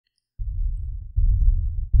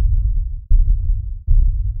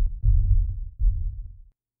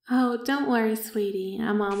Oh, don't worry, sweetie.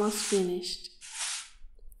 I'm almost finished.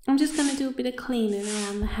 I'm just gonna do a bit of cleaning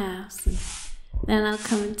around the house, and then I'll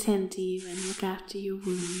come and tend to you and look after your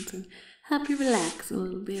wounds and help you relax a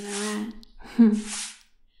little bit, alright?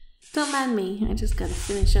 Don't mind me. I just gotta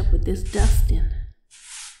finish up with this dusting.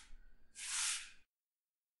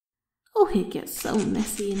 Oh, it gets so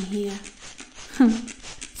messy in here.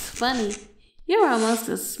 It's funny. You're almost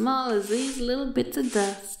as small as these little bits of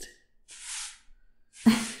dust.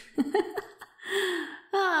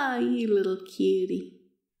 Ah, you little cutie.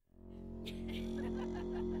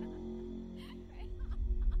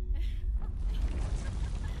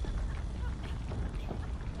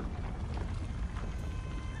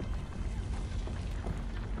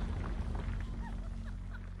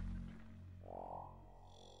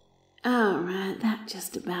 Alright, that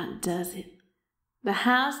just about does it. The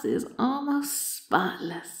house is almost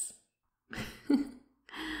spotless.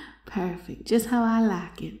 Perfect, just how I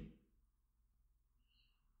like it.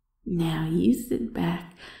 Now you sit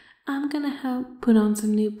back. I'm gonna help put on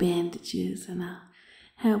some new bandages, and I'll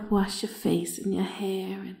help wash your face and your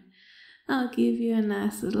hair, and I'll give you a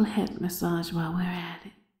nice little head massage while we're at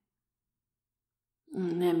it.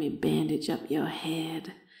 Let me bandage up your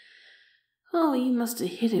head. Oh, you must have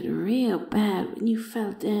hit it real bad when you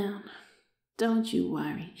fell down. Don't you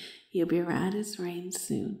worry, you'll be right as rain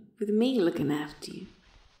soon, with me looking after you.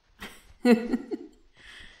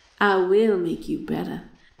 I will make you better.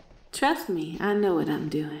 Trust me, I know what I'm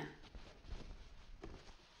doing.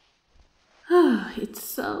 Oh, it's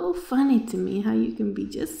so funny to me how you can be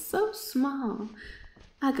just so small.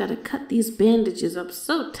 I gotta cut these bandages up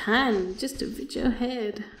so tiny just to fit your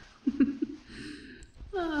head.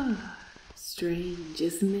 Oh, strange,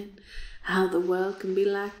 isn't it? How the world can be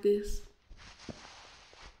like this.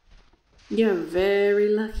 You're very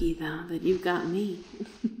lucky, though, that you've got me.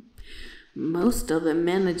 Most other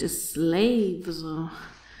men are just slaves or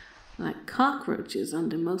like cockroaches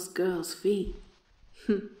under most girls' feet.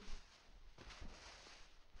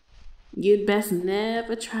 You'd best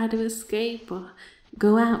never try to escape or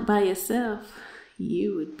go out by yourself.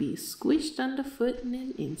 You would be squished underfoot in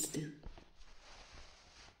an instant.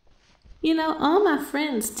 You know, all my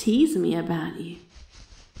friends tease me about you.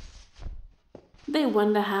 They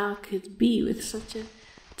wonder how I could be with such a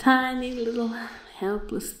tiny little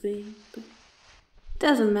helpless thing, but it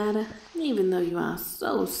doesn't matter, even though you are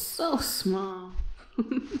so small.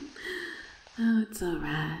 Oh, it's all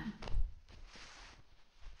right.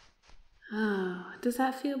 Oh, does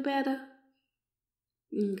that feel better?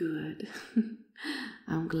 Good.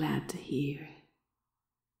 I'm glad to hear it.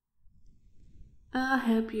 I'll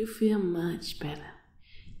help you feel much better.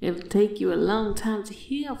 It'll take you a long time to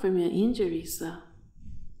heal from your injuries, though.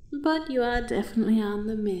 But you are definitely on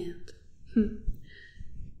the mend.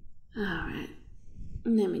 Alright,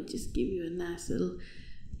 let me just give you a nice little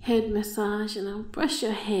head massage, and I'll brush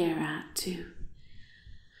your hair out too.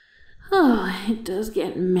 Oh, it does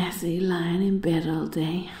get messy lying in bed all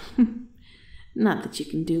day. Not that you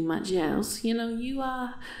can do much else. You know, you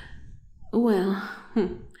are, well,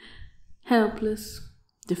 helpless,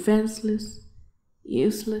 defenseless,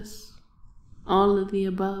 useless, all of the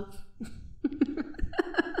above.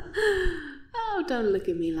 Oh, don't look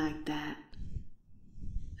at me like that.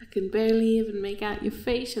 I can barely even make out your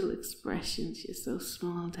facial expressions. You're so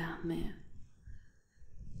small down there.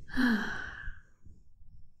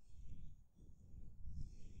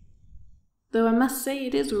 Though I must say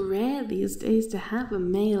it is rare these days to have a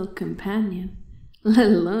male companion, let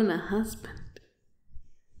alone a husband.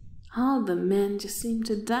 All the men just seem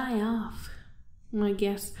to die off. I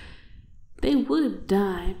guess they would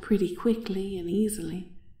die pretty quickly and easily.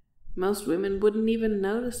 Most women wouldn't even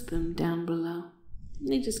notice them down below.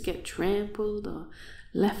 They just get trampled or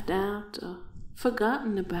left out or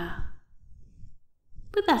forgotten about.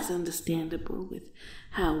 But that's understandable with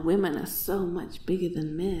how women are so much bigger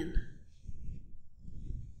than men.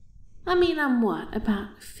 I mean, I'm what,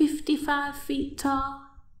 about 55 feet tall?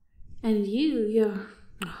 And you're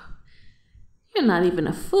not even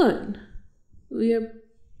a foot. You're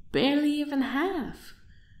barely even half.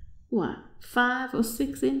 What, 5 or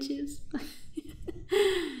 6 inches?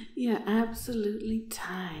 You're absolutely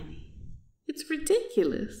tiny. It's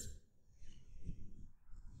ridiculous.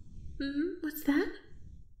 What's that?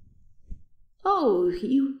 Oh,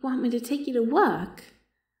 you want me to take you to work?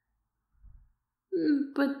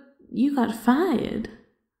 But you got fired.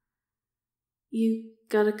 You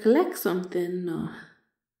gotta collect something, or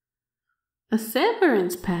a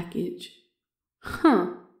severance package.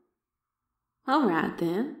 Huh. All right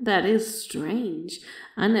then, that is strange.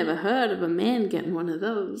 I never heard of a man getting one of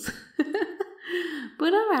those.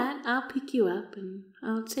 but alright, I'll pick you up and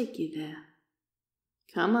I'll take you there.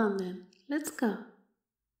 Come on then, let's go.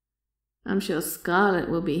 I'm sure Scarlet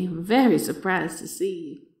will be very surprised to see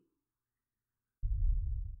you.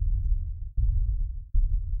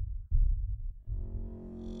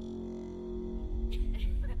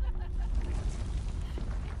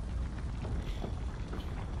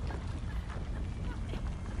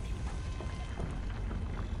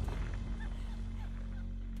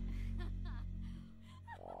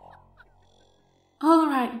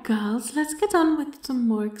 Alright, girls, let's get on with some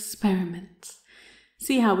more experiments.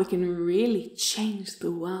 See how we can really change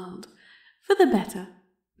the world. For the better.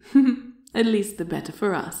 At least the better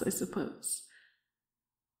for us, I suppose.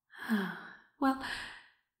 Well,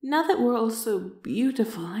 now that we're all so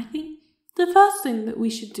beautiful, I think the first thing that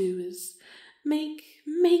we should do is make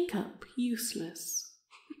makeup useless.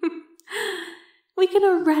 We can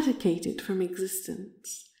eradicate it from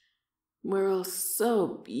existence. We're all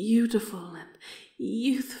so beautiful and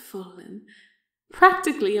youthful and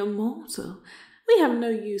practically immortal. We have no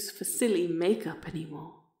use for silly makeup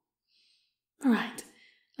anymore. Right,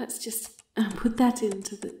 let's just put that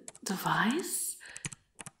into the device.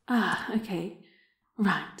 Okay.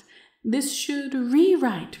 Right, this should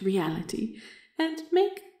rewrite reality and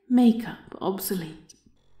make makeup obsolete.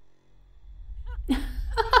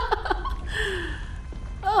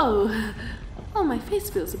 Oh, my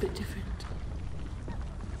face feels a bit different.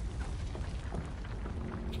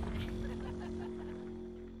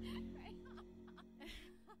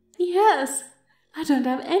 Yes, I don't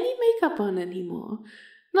have any makeup on anymore.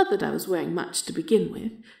 Not that I was wearing much to begin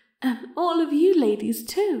with. And all of you ladies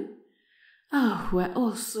too. Oh, we're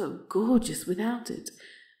all so gorgeous without it.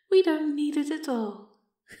 We don't need it at all.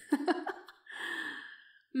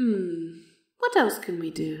 What else can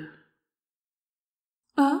we do?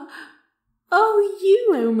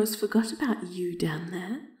 I almost forgot about you down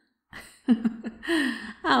there.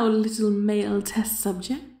 Our little male test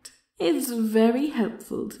subject. It's very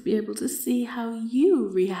helpful to be able to see how you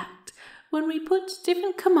react when we put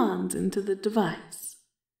different commands into the device.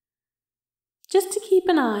 Just to keep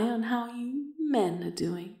an eye on how you men are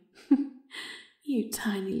doing. You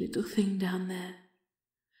tiny little thing down there.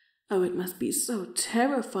 Oh, it must be so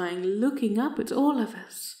terrifying looking up at all of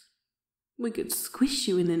us. We could squish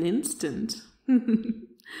you in an instant.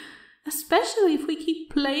 Especially if we keep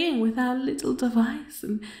playing with our little device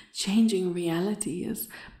and changing reality as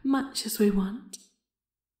much as we want.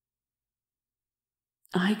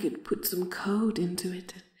 I could put some code into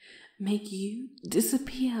it and make you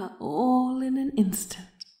disappear all in an instant.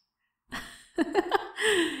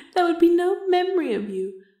 There would be no memory of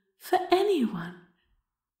you for anyone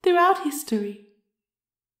throughout history.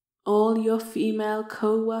 All your female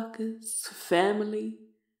co-workers, family,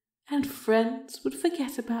 and friends would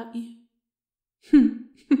forget about you.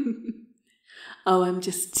 Oh, I'm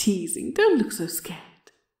just teasing. Don't look so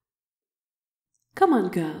scared. Come on,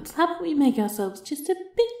 girls. How about we make ourselves just a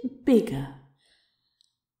bit bigger?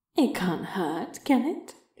 It can't hurt, can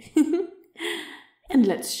it? And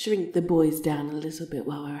let's shrink the boys down a little bit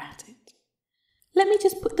while we're at it. Let me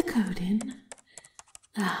just put the code in.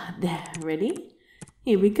 There, ready?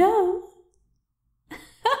 Here we go.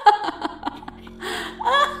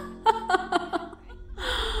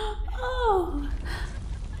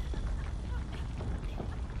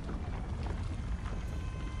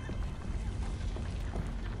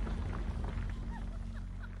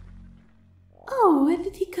 Oh, where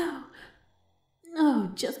did he go?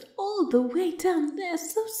 Oh, just all the way down there.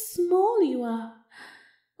 So small you are.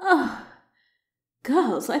 Oh,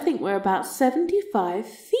 girls, I think we're about 75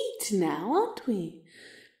 feet now, aren't we?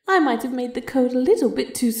 I might have made the code a little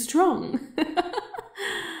bit too strong.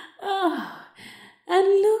 Oh, and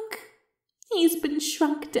look, he's been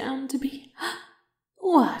shrunk down to be,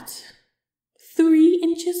 what, 3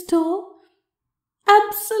 inches tall?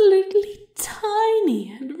 Absolutely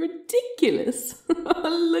tiny and ridiculous.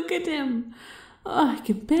 Look at him. Oh, I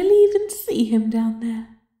can barely even see him down there.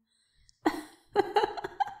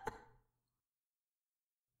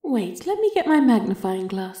 Wait, let me get my magnifying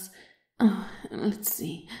glass. Oh, let's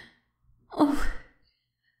see. Oh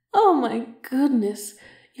my goodness.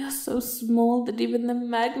 You're so small that even the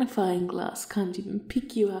magnifying glass can't even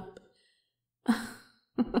pick you up.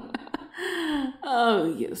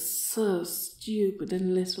 Oh, you're so stupid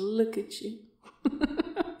and little. Look at you.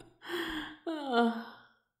 Oh.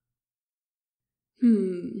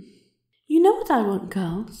 You know what I want,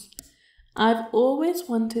 girls? I've always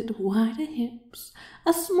wanted wider hips,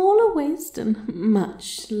 a smaller waist, and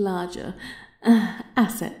much larger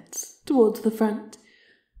assets towards the front.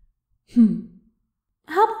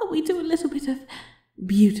 How about we do a little bit of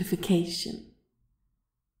beautification?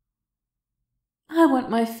 I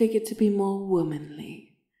want my figure to be more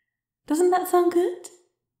womanly. Doesn't that sound good?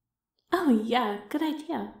 Oh, yeah, good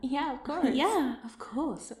idea. Yeah, of course. Yeah. Of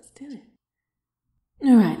course, let's do it.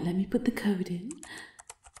 Alright, let me put the code in.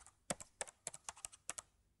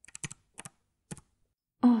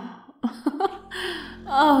 Oh,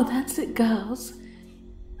 oh, that's it, girls.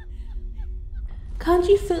 Can't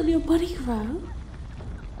you feel your body grow?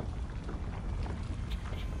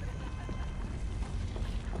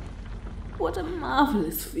 What a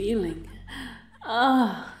marvelous feeling.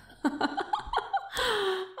 Ah.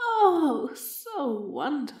 Oh, so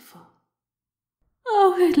wonderful.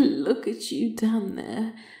 Oh, and look at you down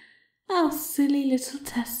there. Our silly little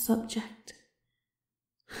test subject.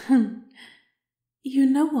 You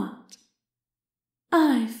know what?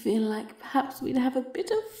 I feel like perhaps we'd have a bit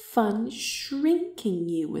of fun shrinking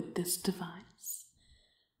you with this device.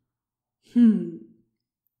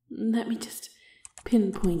 Let me just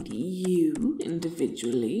pinpoint you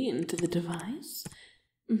individually into the device.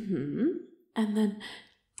 And then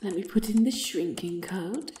let me put in the shrinking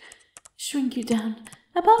code. Shrink you down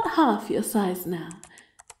about half your size now.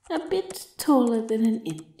 A bit taller than an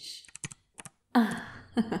inch.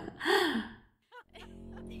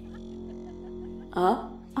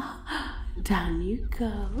 Down you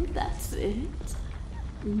go. That's it.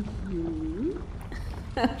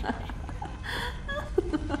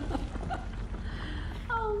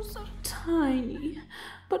 Oh, so tiny,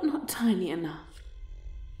 but not tiny enough.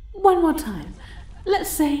 One more time. Let's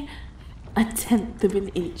say 1/10 of an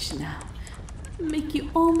inch now. Make you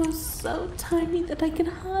almost so tiny that I can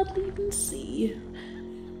hardly even see you.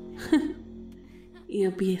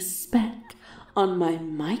 You'll be a speck on my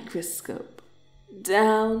microscope.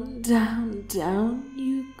 Down, down, down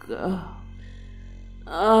you go.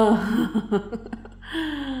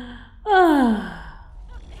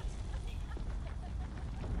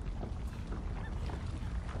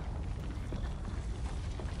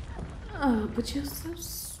 Oh, but you're so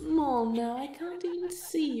small now, I can't even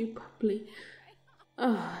see you properly.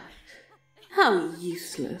 Oh, how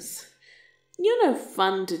useless. You're no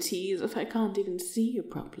fun to tease if I can't even see you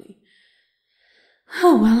properly.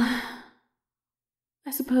 Oh, well,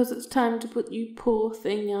 I suppose it's time to put you poor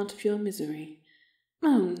thing out of your misery.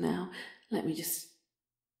 Oh, now, let me just...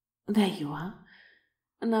 There you are.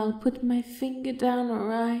 And I'll put my finger down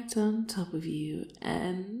right on top of you,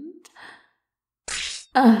 and...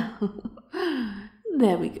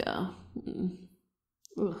 there we go.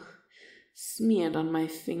 Ugh. Smeared on my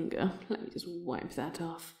finger. Let me just wipe that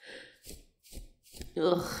off.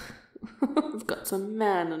 Ugh. I've got some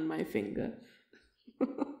man on my finger.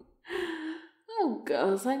 Oh,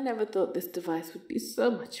 girls, I never thought this device would be so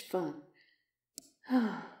much fun.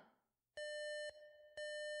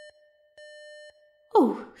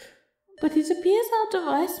 Oh, but it appears our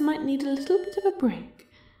device might need a little bit of a break.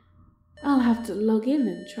 I'll have to log in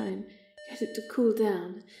and try and get it to cool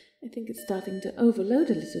down. I think it's starting to overload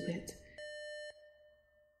a little bit.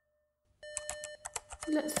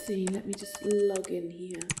 Let's see, let me just log in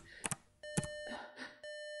here.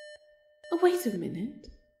 Oh, wait a minute.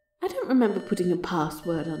 I don't remember putting a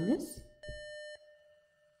password on this.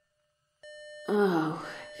 Oh,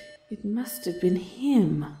 it must have been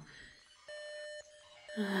him.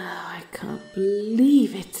 Oh, I can't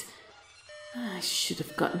believe it. I should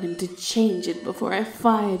have gotten him to change it before I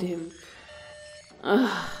fired him.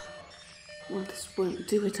 Ugh. Well, this won't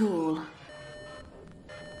do at all.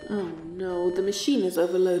 Oh no, the machine is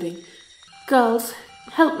overloading. Girls,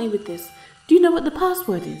 help me with this. Do you know what the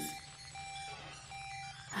password is?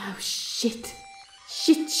 Oh, shit.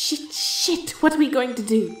 Shit. What are we going to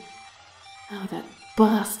do? Oh, that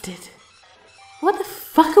bastard. What the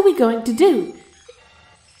fuck are we going to do?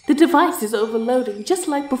 The device is overloading just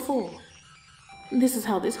like before. This is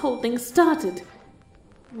how this whole thing started.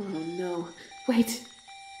 Oh no. Wait,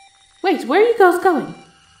 where are you girls going?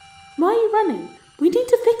 Why are you running? We need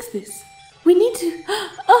to fix this. We need to...